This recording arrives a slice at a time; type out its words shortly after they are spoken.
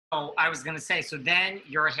Oh, I was gonna say, so then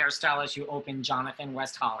you're a hairstylist, you opened Jonathan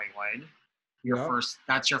West Hollywood. Yeah.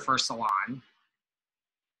 That's your first salon.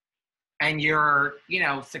 And you're,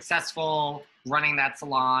 successful running that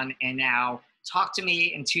salon. And now talk to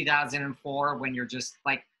me in 2004 when you're just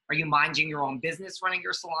like, are you minding your own business running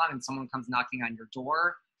your salon and someone comes knocking on your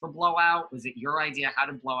door for Blowout? Was it your idea? How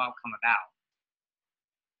did Blowout come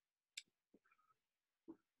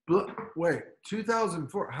about? Wait,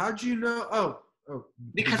 2004. How'd you know? Oh.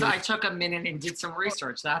 Because I took a minute and did some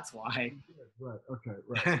research. That's why. Right. Okay.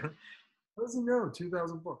 Right. How does he know?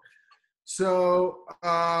 2004. So,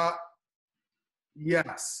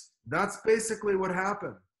 yes, that's basically what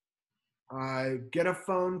happened. I get a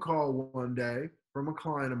phone call one day from a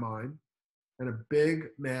client of mine and a big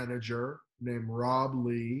manager named Rob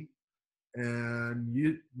Lee, and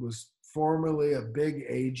he was formerly a big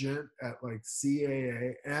agent at like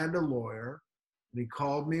CAA and a lawyer. And he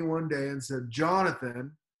called me one day and said,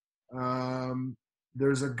 Jonathan,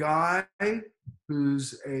 there's a guy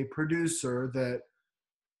who's a producer that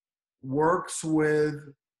works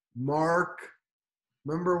with Mark.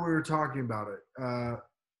 Remember we were talking about it.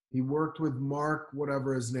 He worked with Mark,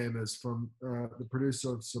 whatever his name is, from the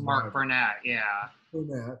producer of Survivor. Mark Burnett, yeah.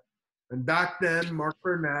 Burnett. And back then, Mark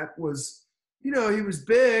Burnett was, he was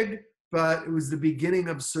big, but it was the beginning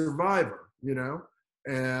of Survivor,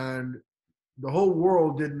 and the whole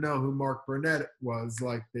world didn't know who Mark Burnett was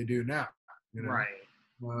like they do now, Right.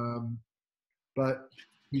 But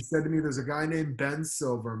he said to me, there's a guy named Ben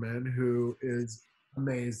Silverman who is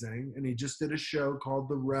amazing, and he just did a show called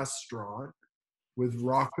The Restaurant with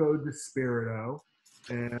Rocco DiSpirito.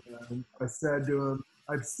 And I said to him,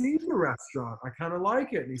 I've seen The Restaurant. I kind of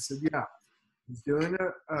like it. And he said, yeah, he's doing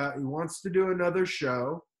he wants to do another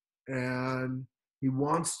show, and he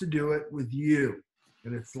wants to do it with you.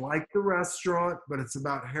 And it's like The Restaurant, but it's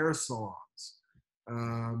about hair salons.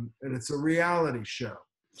 And it's a reality show,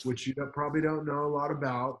 which you probably don't know a lot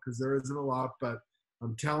about because there isn't a lot, but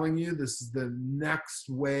I'm telling you, this is the next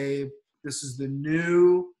wave. This is the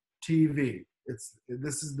new TV.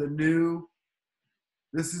 This is the new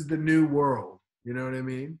world. You know what I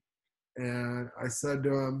mean? And I said to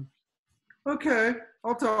him, okay,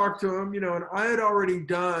 I'll talk to him, and I had already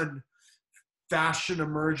done Fashion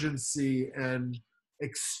Emergency and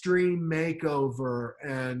Extreme Makeover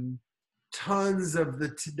and tons of the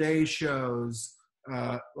Today shows,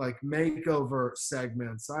 like makeover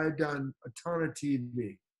segments. I had done a ton of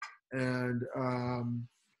TV, and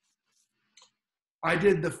I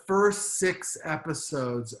did the first 6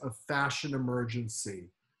 episodes of Fashion Emergency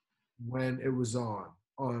when it was on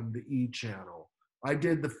the E! channel. I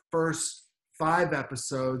did the first 5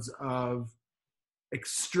 episodes of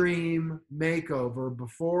Extreme Makeover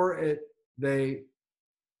before they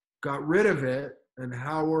got rid of it, and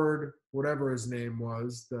Howard, whatever his name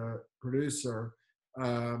was, the producer,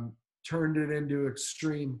 turned it into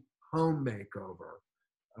Extreme Home Makeover.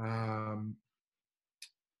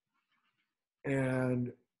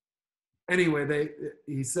 And anyway,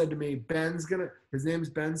 he said to me, his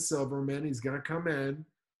name's Ben Silverman. He's gonna come in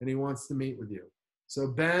and he wants to meet with you. So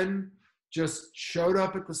Ben just showed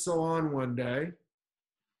up at the salon one day,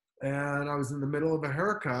 and I was in the middle of a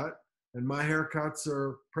haircut, and my haircuts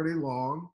are pretty long.